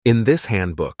In this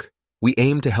handbook, we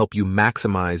aim to help you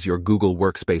maximize your Google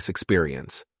Workspace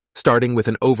experience, starting with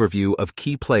an overview of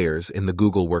key players in the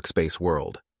Google Workspace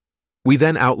world. We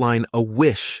then outline a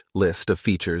wish list of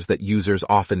features that users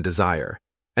often desire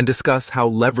and discuss how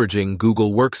leveraging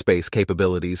Google Workspace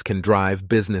capabilities can drive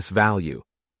business value.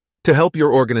 To help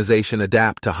your organization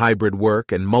adapt to hybrid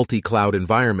work and multi-cloud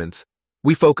environments,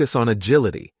 we focus on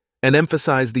agility and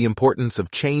emphasize the importance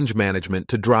of change management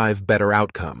to drive better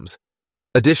outcomes.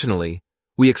 Additionally,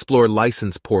 we explore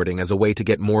license porting as a way to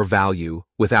get more value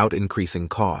without increasing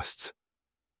costs.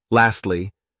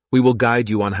 Lastly, we will guide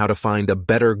you on how to find a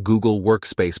better Google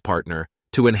Workspace partner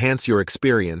to enhance your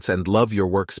experience and love your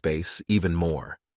workspace even more.